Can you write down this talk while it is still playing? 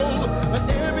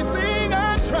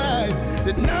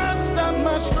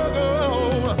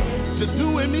just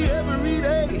doing me every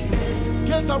day.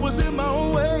 Guess I was in my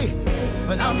own way.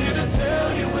 But I'm here to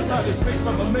tell you, without His grace,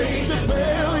 I'm a major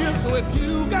failure. So if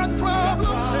you got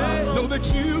problems, know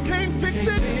that you can't fix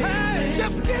it.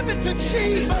 Just give it to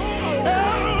Jesus.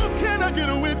 Oh, can I get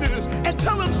a witness? And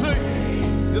tell him, say,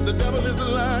 that the devil is a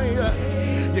liar.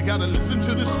 You gotta listen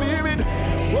to the Spirit.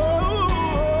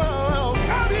 Whoa,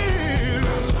 God is.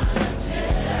 I'm trying to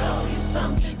tell you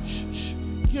something.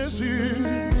 Yes, He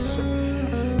is.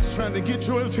 He's trying to get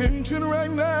your attention right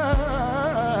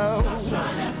now. I'm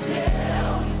trying to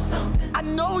tell you something. I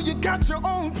know you got your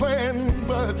own plan,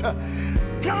 but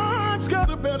God's got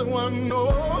a better one.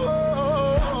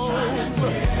 Oh, I'm trying to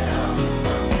tell you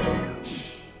something.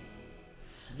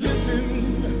 Listen.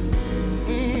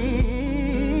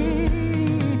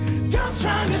 God's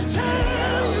trying to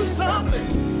tell you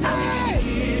something. Hey,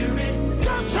 hear it.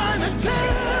 God's trying to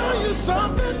tell you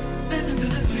something. Listen to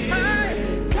the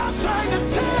Spirit. God's trying to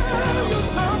tell you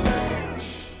something.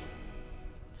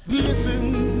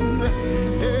 Listen.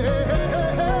 Hey.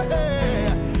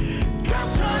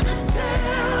 God's trying to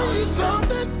tell you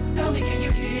something. Tell me, can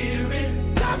you hear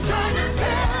it? God's trying to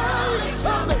tell you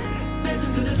something.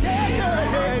 Listen to the Spirit.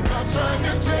 Yeah. God's trying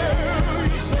to tell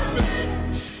you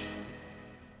something.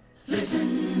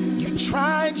 Listen. You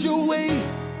tried your way.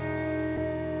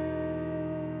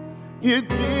 It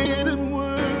didn't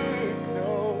work,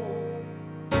 no.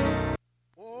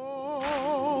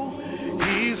 Oh,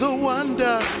 He's a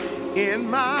wonder in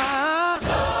my soul.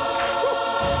 I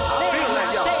feel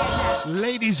that, y'all.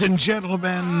 Ladies and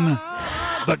gentlemen,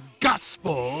 the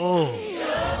gospel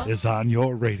is on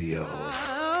your radio.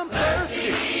 I'm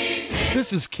thirsty.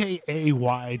 This is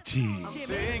KAYT,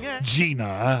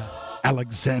 Gina,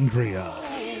 Alexandria,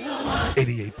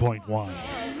 88.1.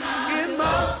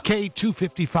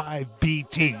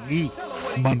 K255BT,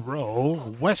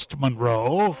 Monroe, West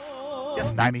Monroe,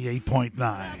 98.9.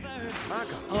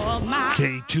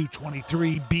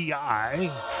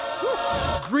 K223BI,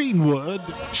 Greenwood,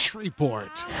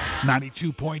 Shreveport,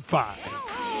 92.5.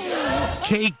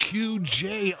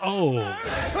 KQJO,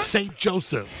 St.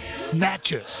 Joseph,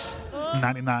 Natchez,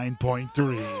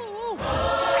 99.3.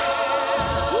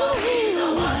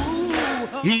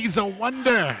 He's a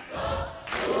wonder.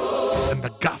 And the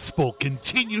gospel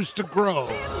continues to grow.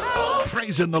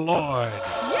 Praising the Lord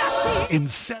in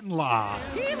Senla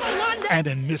and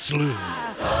in Miss Lou.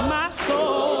 My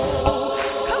soul.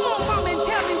 Come on, Mama, and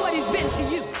tell me what He's been to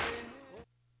you.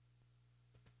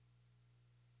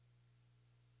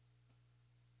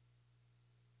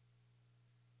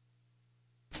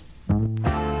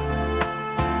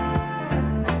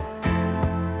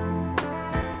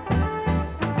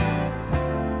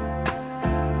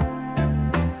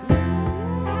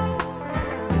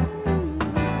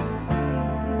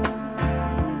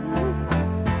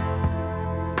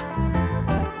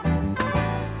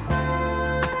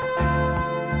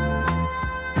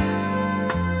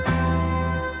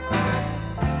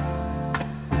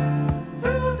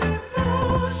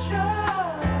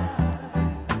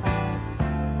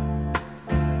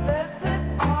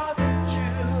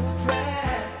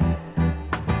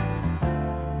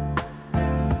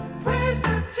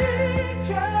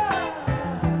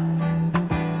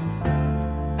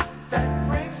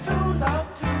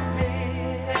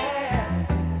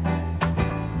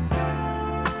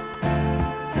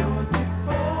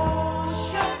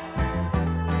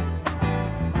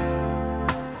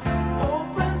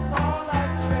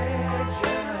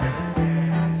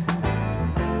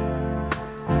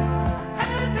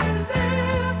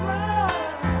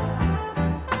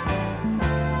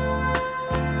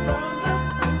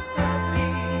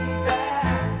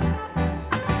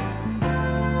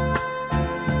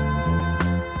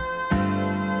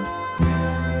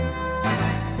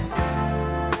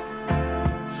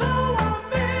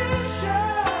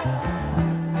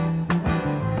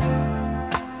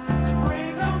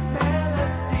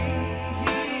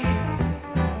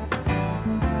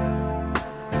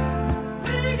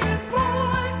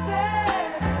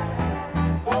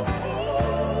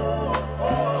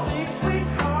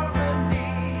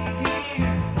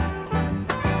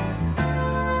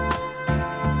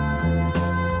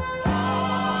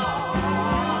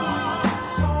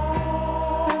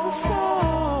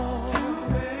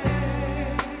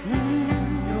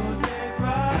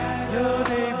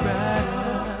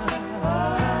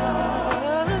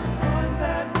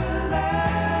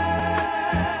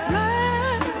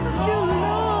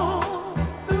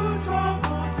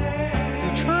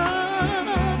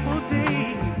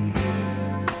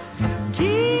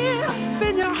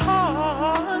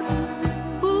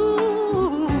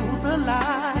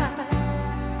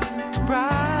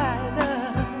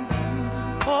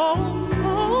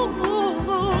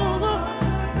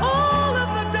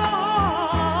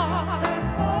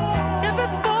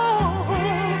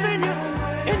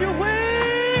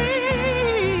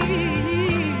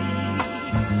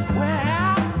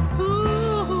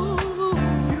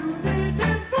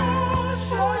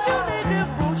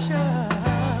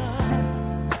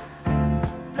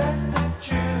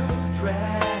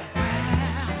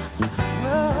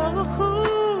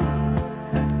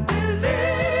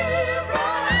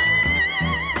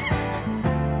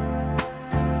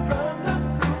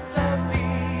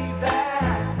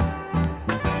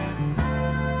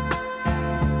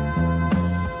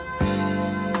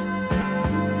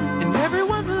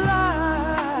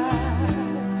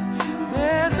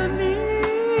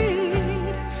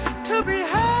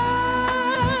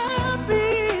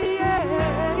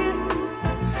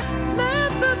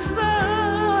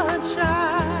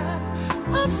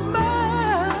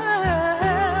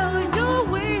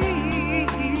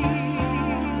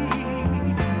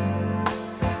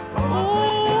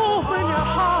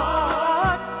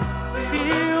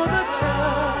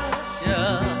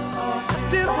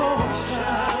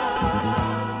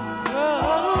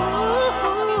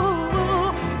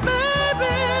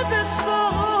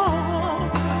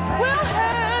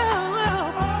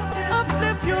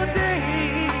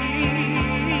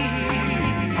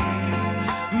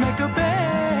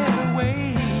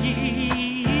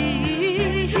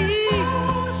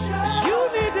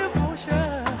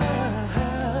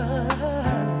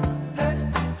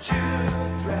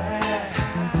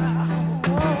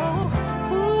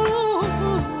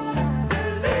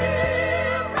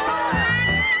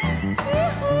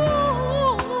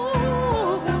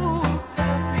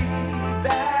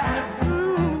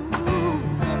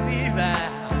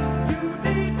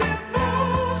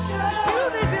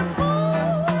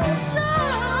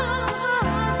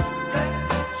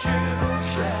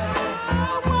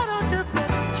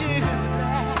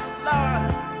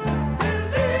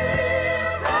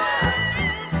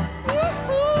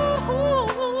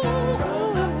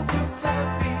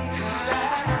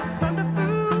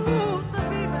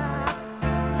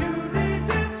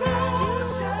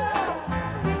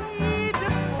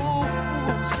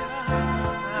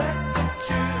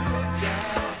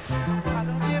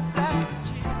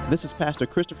 This is Pastor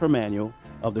Christopher Manuel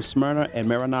of the Smyrna and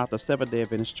Maranatha Seventh-day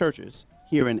Adventist Churches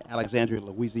here in Alexandria,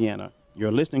 Louisiana. You're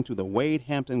listening to the Wade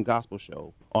Hampton Gospel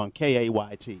Show on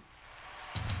KAYT.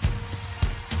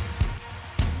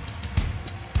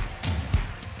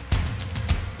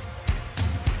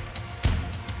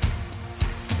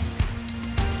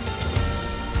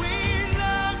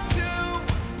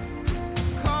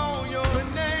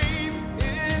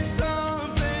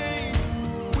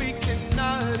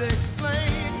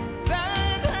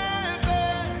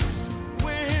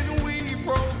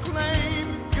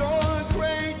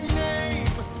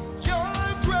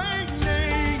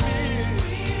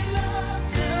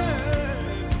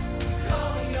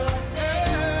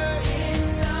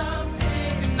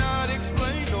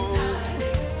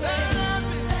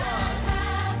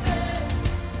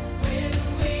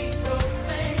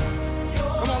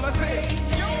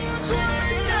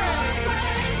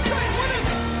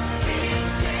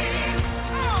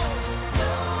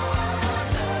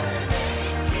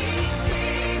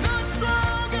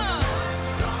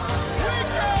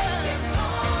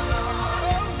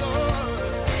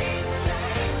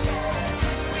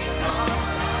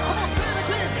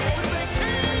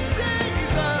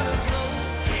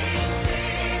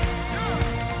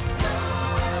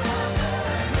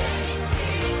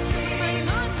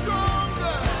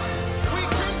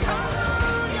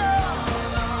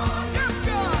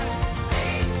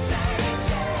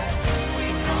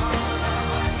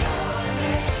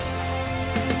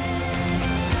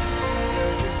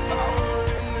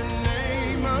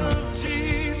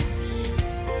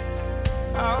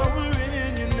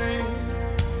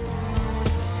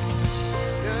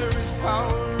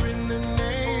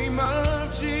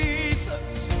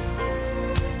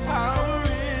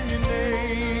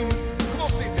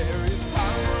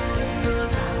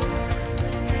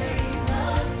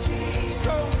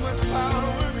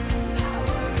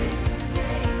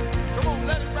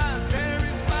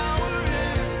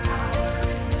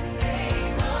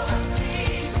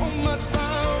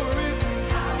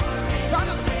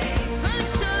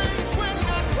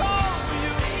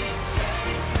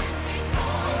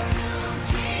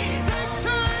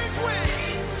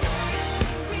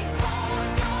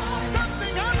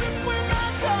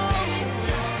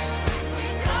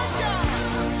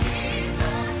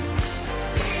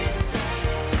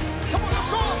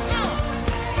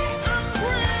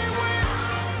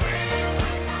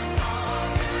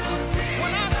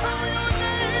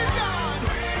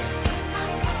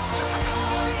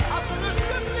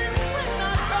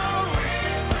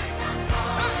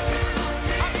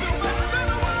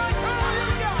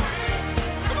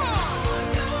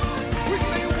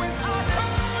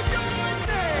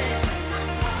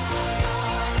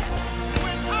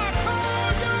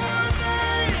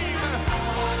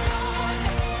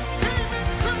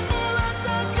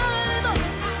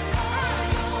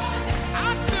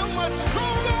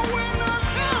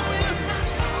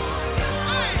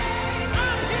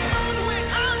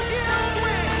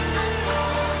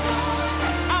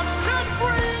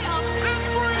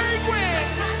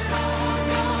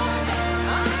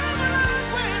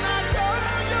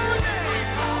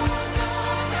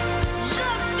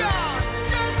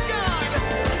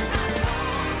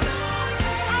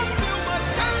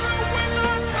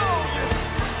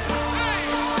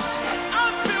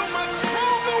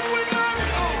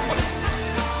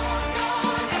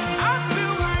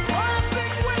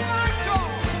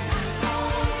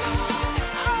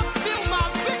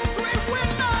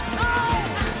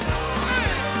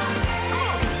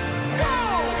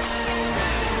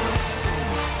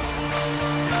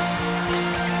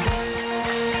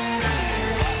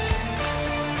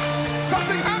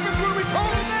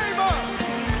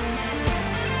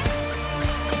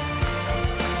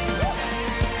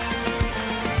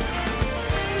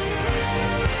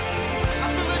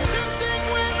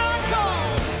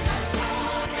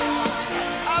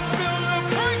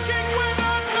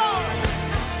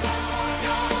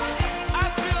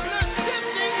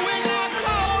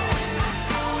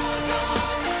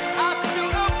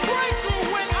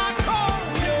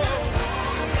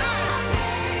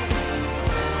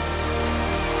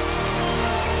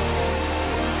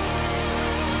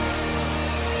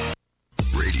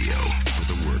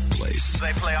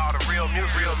 They play all the real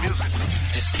music.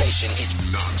 This station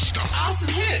is non-stop. Awesome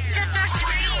hits. the best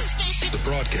radio station. The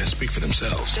broadcasts speak for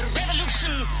themselves. The revolution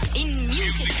in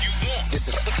music. You want.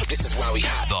 This is why we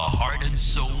hot. The heart and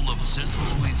soul of Central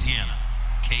Louisiana.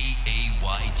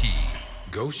 KAYT.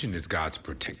 Goshen is God's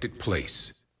protected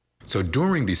place. So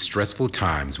during these stressful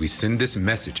times, we send this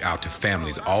message out to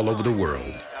families all over the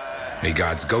world. May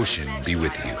God's Goshen be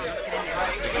with you.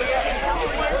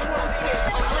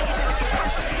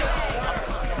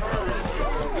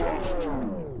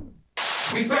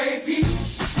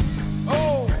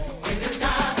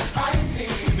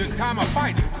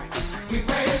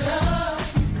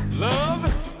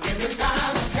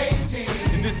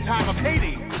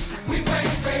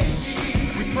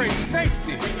 pray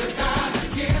safety. In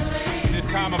this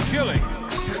time of killing.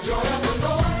 The joy of the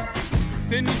Lord.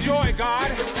 Send joy, God.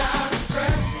 In this time of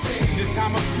stressing. In this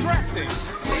time of stressing.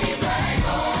 We pray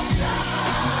Goshen.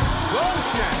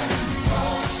 Goshen.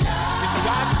 It's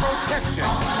God's protection.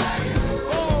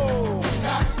 Oh.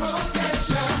 God's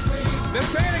protection. Let's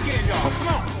say it again, y'all. Come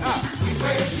on. We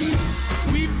pray peace.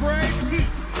 We pray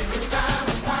peace. In this time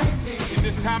of fighting. In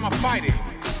this time of fighting.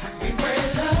 We pray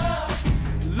love.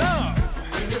 Love.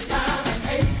 In this time of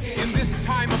hating. In this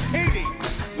time of hating.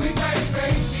 We pray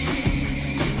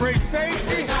safety. We pray safety. In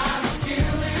this time of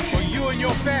healing. For you and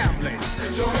your family. The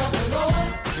joy of the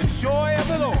Lord. The joy of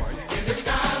the Lord. In this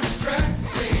time of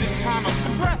stressing. In this time of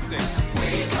stressing.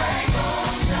 We pray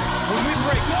Goshen. When we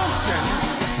pray Goshen,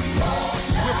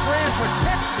 we're praying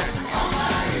protection.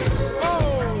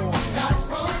 Oh. God's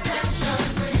protection.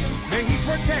 May He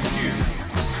protect you.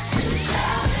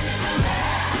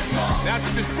 That's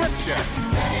the scripture.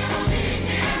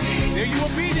 There you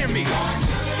will be near me. Your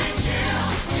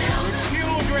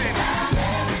children.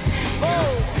 Oh.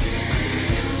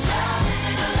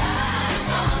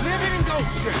 Living in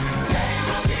Goshen.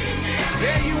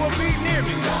 There you will be near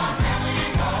me.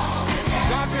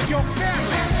 God said your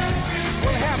family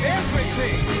will have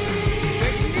everything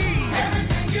they need.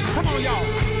 Come on, y'all.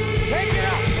 Take it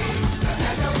up.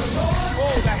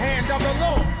 Oh, the hand of the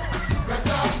Lord. Rest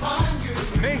upon you.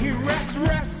 May He rest.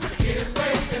 His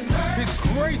grace and mercy. His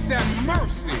grace and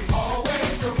mercy.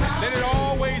 Always surround. Let it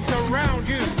always surround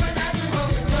you.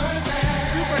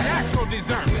 Supernatural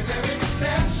discernment.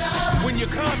 When you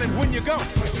come and when you go.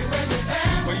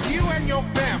 For you and your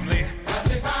family.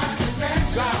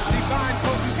 God's divine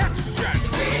protection.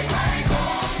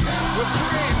 We're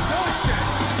praying Goshen.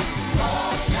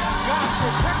 God's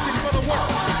protection for the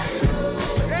world.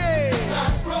 Hey.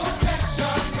 God's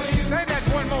protection. Say that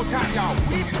one more time, y'all.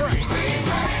 We pray.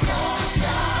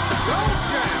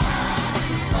 Goshen.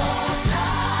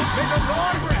 May the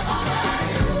Lord rest.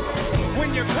 When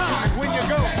you come and when you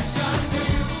go.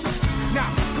 Now,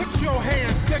 put your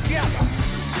hands together.